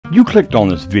You clicked on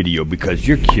this video because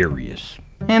you're curious,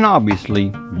 and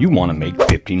obviously you want to make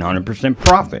 1500%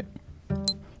 profit.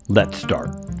 Let's start.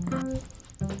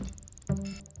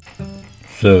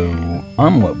 So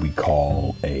I'm what we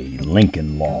call a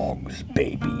Lincoln Logs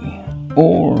baby,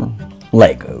 or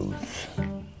Legos.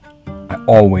 I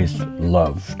always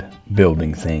loved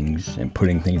building things and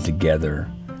putting things together,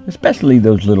 especially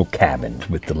those little cabins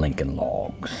with the Lincoln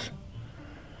Logs.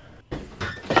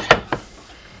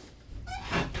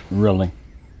 Really?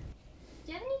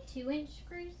 Do you have any 2-inch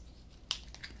screws?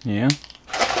 Yeah.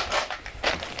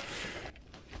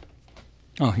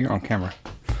 Oh, you're on camera.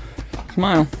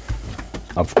 Smile.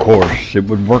 Of course, it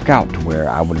would work out to where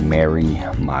I would marry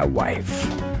my wife,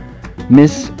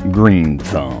 Miss Green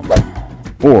Thumb,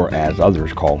 or as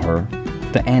others call her,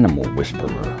 the Animal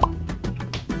Whisperer.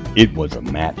 It was a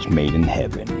match made in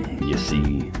heaven. You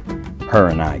see, her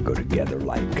and I go together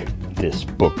like this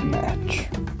book match.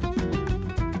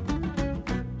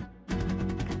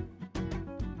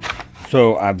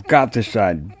 So I've got this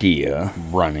idea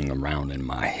running around in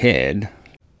my head,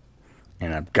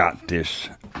 and I've got this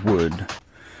wood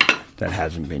that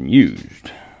hasn't been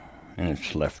used, and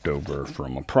it's left over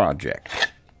from a project.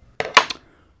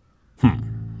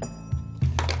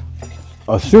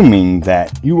 Assuming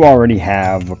that you already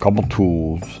have a couple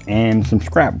tools and some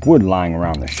scrap wood lying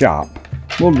around the shop,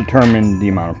 will determine the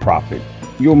amount of profit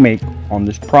you'll make on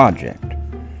this project.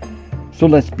 So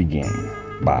let's begin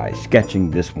by sketching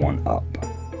this one up.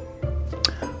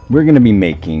 We're going to be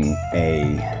making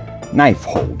a knife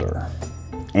holder,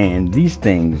 and these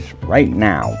things right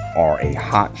now are a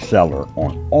hot seller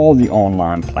on all the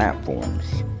online platforms.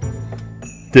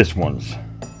 This one's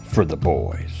for the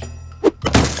boys.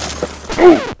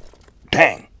 Ooh,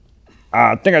 dang,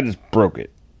 I think I just broke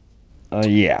it.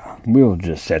 Yeah, we'll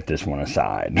just set this one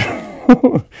aside.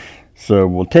 So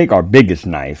we'll take our biggest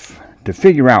knife to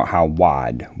figure out how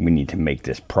wide we need to make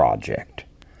this project.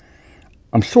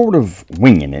 I'm sort of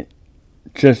winging it,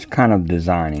 just kind of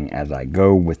designing as I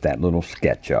go with that little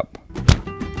SketchUp.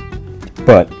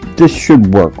 But this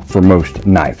should work for most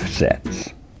knife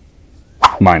sets,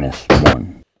 minus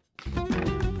one.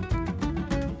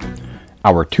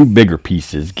 Our two bigger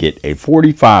pieces get a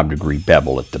 45-degree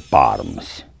bevel at the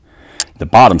bottoms. The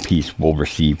bottom piece will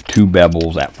receive two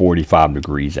bevels at 45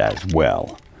 degrees as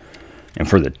well. And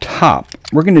for the top,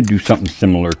 we're going to do something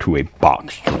similar to a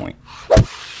box joint.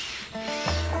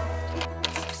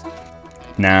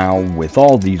 Now, with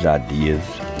all these ideas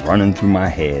running through my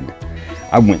head,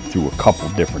 I went through a couple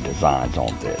different designs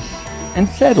on this and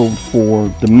settled for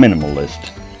the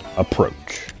minimalist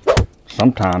approach.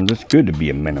 Sometimes it's good to be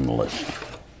a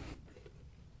minimalist.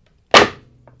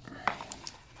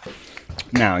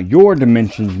 Now, your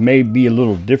dimensions may be a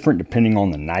little different depending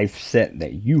on the knife set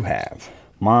that you have.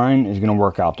 Mine is going to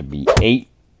work out to be 8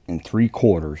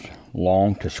 3/4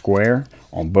 long to square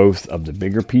on both of the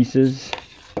bigger pieces,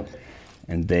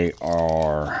 and they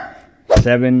are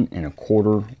 7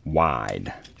 1/4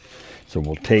 wide. So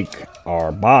we'll take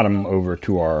our bottom over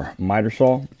to our miter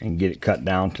saw and get it cut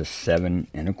down to 7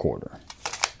 1/4.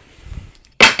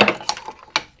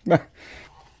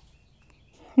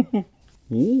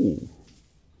 Ooh.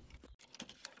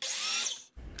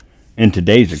 In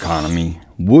today's economy,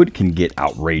 wood can get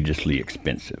outrageously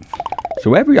expensive.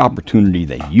 So every opportunity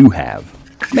that you have,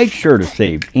 make sure to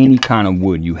save any kind of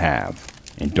wood you have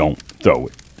and don't throw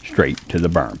it straight to the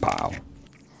burn pile.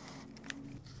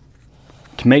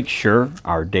 To make sure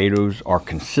our dados are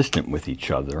consistent with each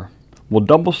other, we'll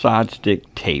double side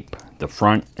stick tape the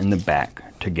front and the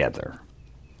back together.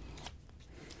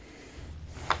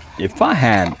 If I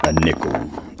had a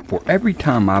nickel for every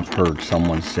time I've heard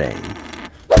someone say,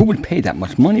 "Who would pay that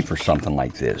much money for something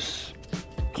like this?"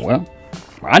 Well,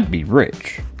 I'd be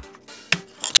rich.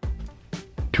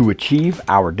 To achieve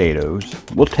our dados,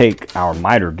 we'll take our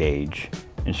miter gauge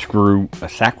and screw a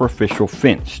sacrificial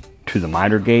fence to the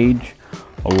miter gauge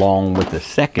along with a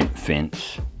second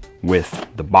fence with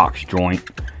the box joint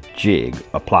jig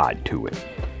applied to it.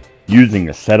 Using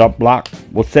a setup block,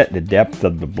 we'll set the depth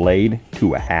of the blade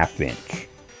to a 1/2 inch.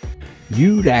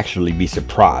 You'd actually be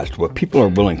surprised what people are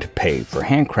willing to pay for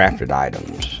handcrafted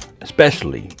items,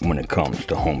 especially when it comes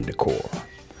to home decor.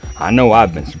 I know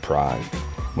I've been surprised.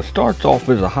 What starts off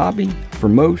as a hobby, for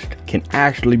most, can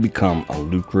actually become a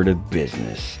lucrative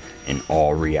business in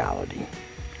all reality.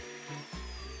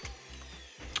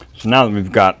 So now that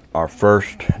we've got our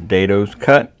first dados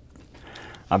cut,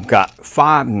 I've got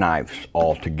 5 knives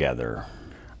all together.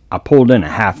 I pulled in a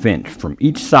 1/2 inch from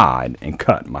each side and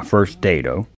cut my first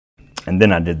dado. And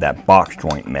then I did that box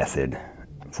joint method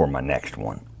for my next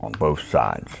one on both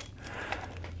sides.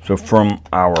 So from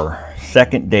our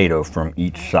second dado from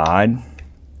each side,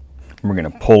 we're going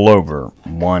to pull over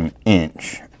 1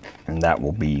 inch, and that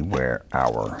will be where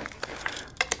our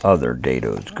other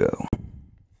dados go.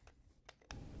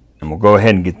 And we'll go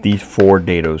ahead and get these 4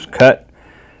 dados cut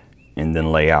and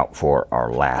then lay out for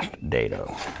our last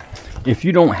dado. If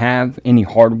you don't have any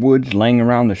hardwoods laying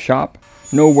around the shop,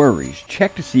 no worries.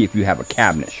 Check to see if you have a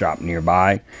cabinet shop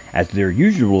nearby, as they're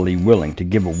usually willing to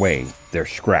give away their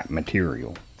scrap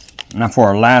material. Now for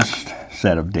our last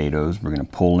set of dados, we're going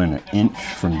to pull in 1 inch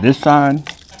from this side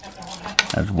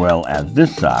as well as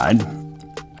this side,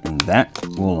 and that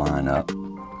will line up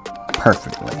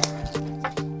perfectly.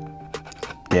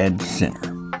 Dead center.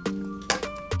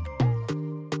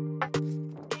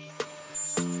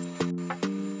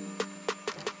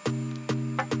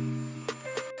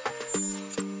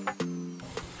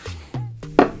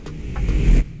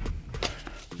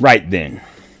 Right then,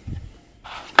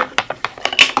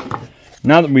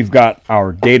 now that we've got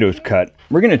our dados cut,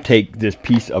 we're going to take this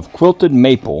piece of quilted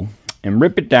maple and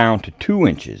rip it down to 2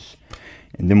 inches,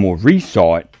 and then we'll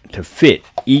resaw it to fit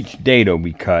each dado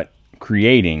we cut,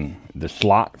 creating the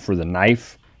slot for the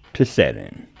knife to set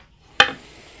in.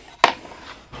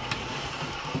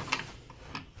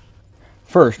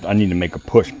 First, I need to make a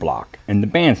push block, and the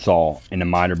bandsaw and the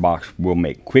miter box will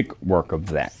make quick work of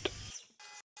that.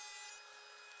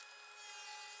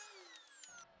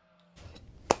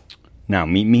 Now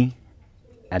meet me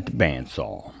at the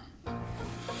bandsaw.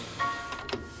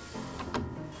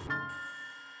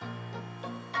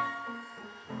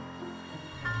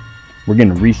 We're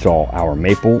going to resaw our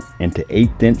maple into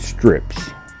 1/8 inch strips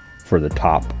for the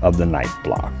top of the knife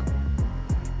block.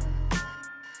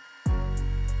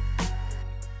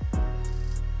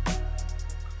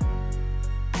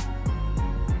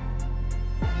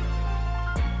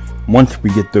 Once we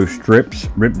get those strips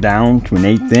ripped down to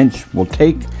 1/8 inch, we'll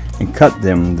take and cut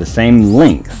them the same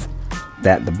length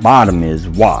that the bottom is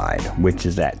wide, which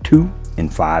is at 2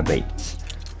 5/8.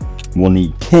 We'll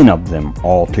need 10 of them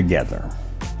all together.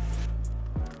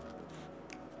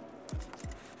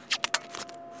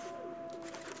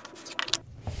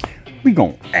 We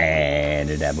gonna add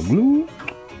a dab of glue,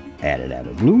 add a dab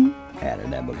of glue, add a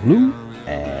dab of glue,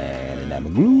 add a dab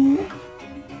of glue.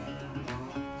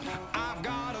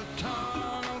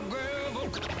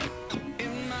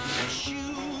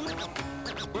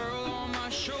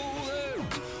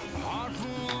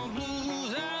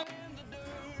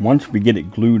 Once we get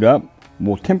it glued up,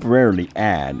 we'll temporarily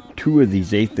add 2 of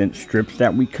these 1/8 inch strips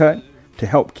that we cut to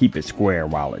help keep it square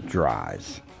while it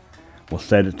dries. We'll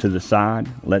set it to the side,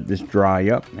 let this dry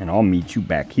up, and I'll meet you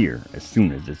back here as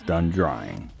soon as it's done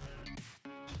drying.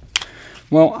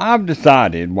 Well, I've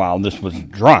decided while this was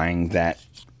drying that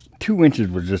 2 inches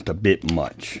was just a bit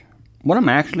much. What I'm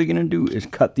actually going to do is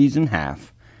cut these in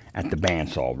half at the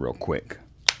bandsaw real quick.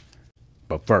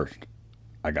 But first,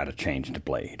 I got to change the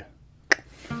blade.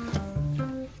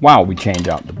 While we change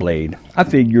out the blade, I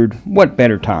figured what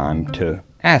better time to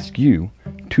ask you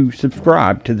to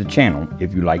subscribe to the channel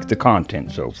if you like the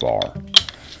content so far.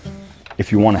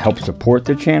 If you want to help support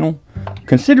the channel,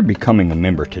 consider becoming a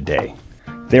member today.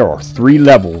 There are 3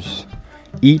 levels,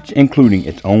 each including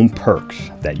its own perks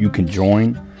that you can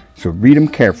join, so read them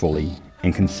carefully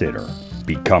and consider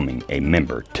becoming a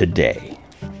member today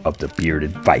of the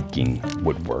Bearded Viking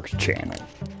Woodworks channel.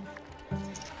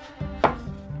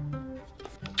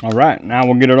 Alright, now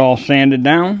we'll get it all sanded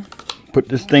down, put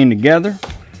this thing together,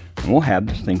 and we'll have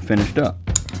this thing finished up.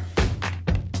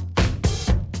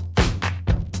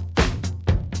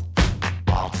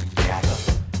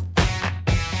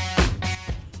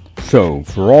 So,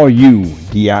 for all you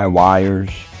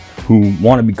DIYers who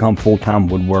want to become full-time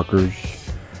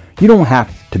woodworkers, you don't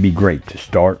have to be great to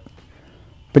start,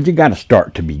 but you got to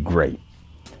start to be great.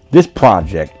 This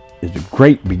project is a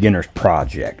great beginner's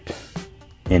project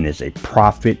and is a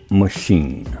profit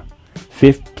machine.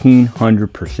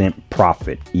 1,500%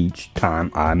 profit each time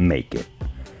I make it.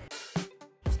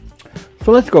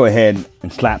 So let's go ahead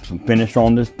and slap some finish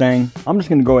on this thing. I'm just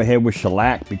going to go ahead with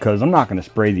shellac because I'm not going to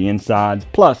spray the insides.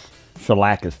 Plus,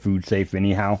 shellac is food safe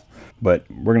anyhow. But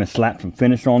we're going to slap some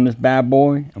finish on this bad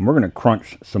boy, and we're going to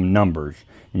crunch some numbers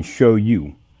and show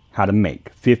you how to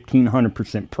make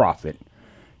 1,500% profit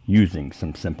using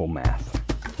some simple math.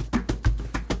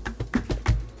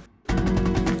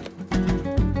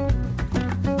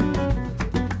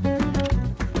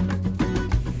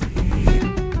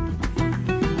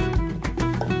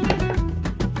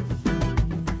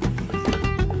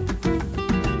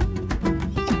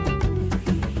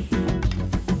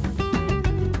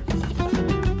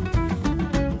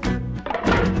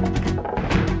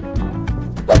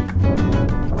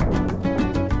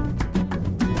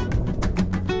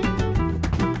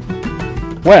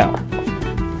 Well,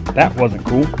 that wasn't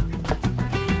cool.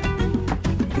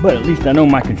 But at least I know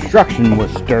my construction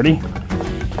was sturdy.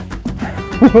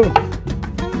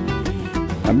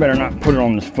 I better not put it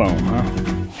on this foam, huh?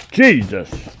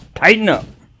 Jesus! Tighten up!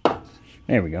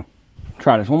 There we go.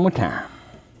 Try this one more time.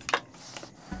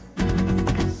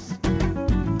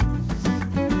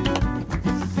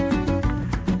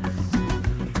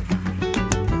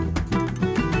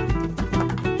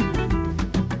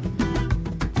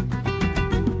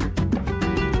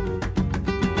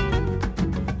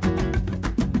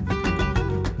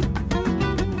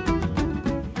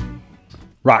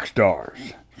 Rock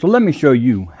stars. So let me show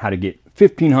you how to get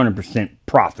 1500%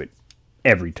 profit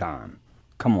every time.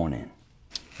 Come on in.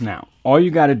 Now, all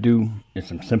you got to do is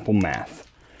some simple math.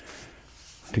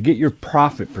 To get your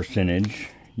profit percentage,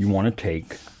 you want to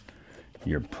take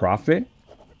your profit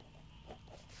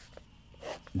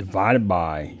divided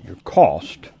by your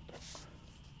cost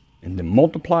and then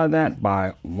multiply that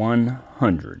by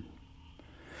 100.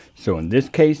 So in this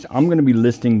case, I'm going to be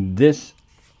listing this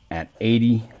at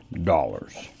 $80.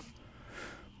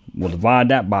 We'll divide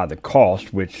that by the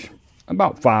cost, which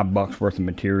about $5 worth of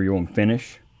material and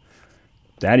finish.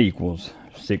 That equals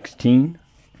 16,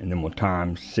 and then we'll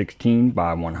times 16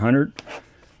 by 100.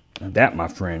 And that, my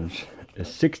friends, is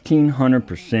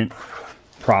 1600%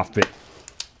 profit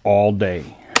all day.